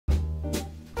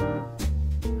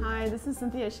Hi, this is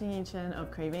Cynthia Chen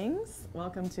of Cravings.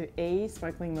 Welcome to A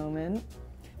Sparkling Moment.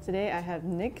 Today I have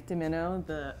Nick DiMinno,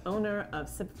 the owner of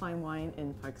Sip Fine Wine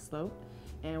in Park Slope,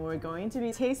 and we're going to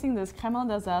be tasting this Crémant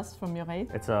d'Alsace from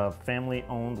Muré. It's a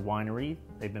family-owned winery.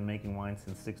 They've been making wine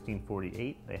since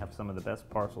 1648. They have some of the best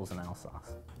parcels in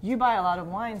Alsace. You buy a lot of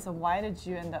wine, so why did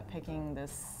you end up picking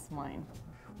this wine?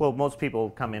 Well, most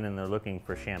people come in and they're looking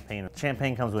for champagne.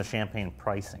 Champagne comes with champagne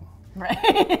pricing. Right.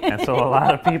 And so a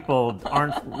lot of people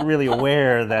aren't really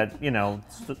aware that, you know,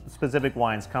 specific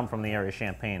wines come from the area of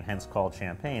Champagne, hence called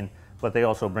champagne, but they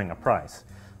also bring a price.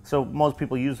 So most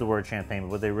people use the word champagne,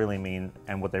 but what they really mean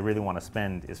and what they really want to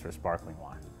spend is for sparkling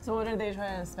wine. So what are they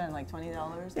trying to spend, like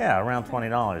 $20? Yeah, around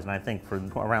 $20. And I think for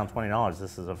around $20,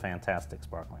 this is a fantastic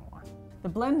sparkling wine. The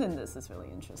blend in this is really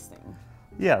interesting.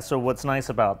 Yeah, so what's nice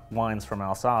about wines from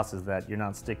Alsace is that you're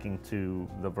not sticking to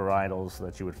the varietals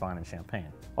that you would find in Champagne.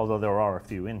 Although there are a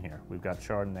few in here. We've got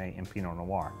Chardonnay and Pinot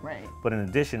Noir. Right. But in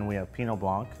addition, we have Pinot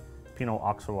Blanc, Pinot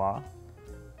Auxerrois,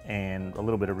 and a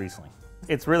little bit of Riesling.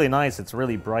 It's really nice, it's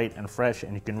really bright and fresh,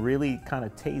 and you can really kind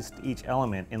of taste each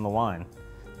element in the wine.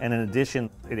 And in addition,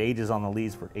 it ages on the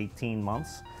lees for 18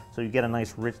 months, so you get a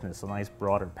nice richness, a nice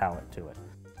broader palate to it.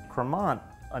 Crémant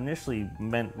initially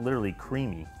meant literally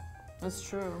creamy. That's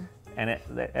true. And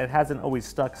it hasn't always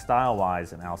stuck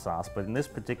style-wise in Alsace, but in this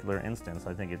particular instance,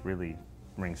 I think it really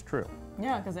rings true.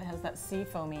 Yeah, because it has that sea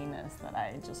foaminess that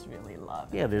I just really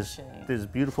love. Yeah, there's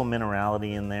beautiful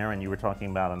minerality in there, and you were talking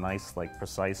about a nice, like,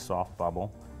 precise, soft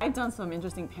bubble. I've done some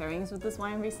interesting pairings with this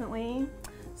wine recently.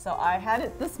 So I had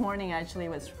it this morning actually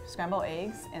with scrambled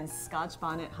eggs and Scotch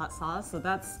bonnet hot sauce. So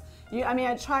that's, I mean,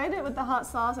 I tried it with the hot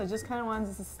sauce. I just kind of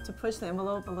wanted to push the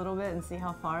envelope a little bit and see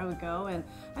how far it would go. And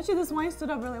actually this wine stood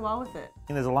up really well with it.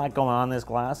 And there's a lot going on in this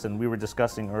glass, and we were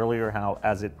discussing earlier how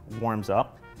as it warms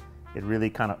up, it really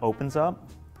kind of opens up.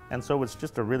 And so it's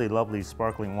just a really lovely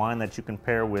sparkling wine that you can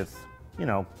pair with, you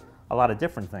know, a lot of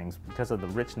different things because of the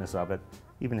richness of it,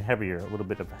 even heavier, a little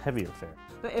bit of a heavier fare.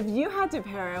 But if you had to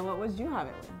pair it, what would you have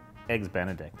it with? Eggs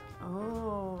Benedict.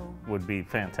 Oh. Would be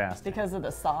fantastic. Because of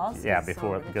the sauce? Yeah,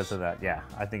 because of that, yeah.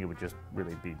 I think it would just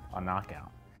really be a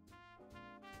knockout.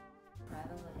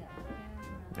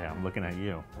 Yeah, I'm looking at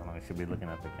you. Well, I should be looking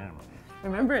at the camera.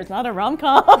 Remember, it's not a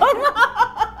rom-com.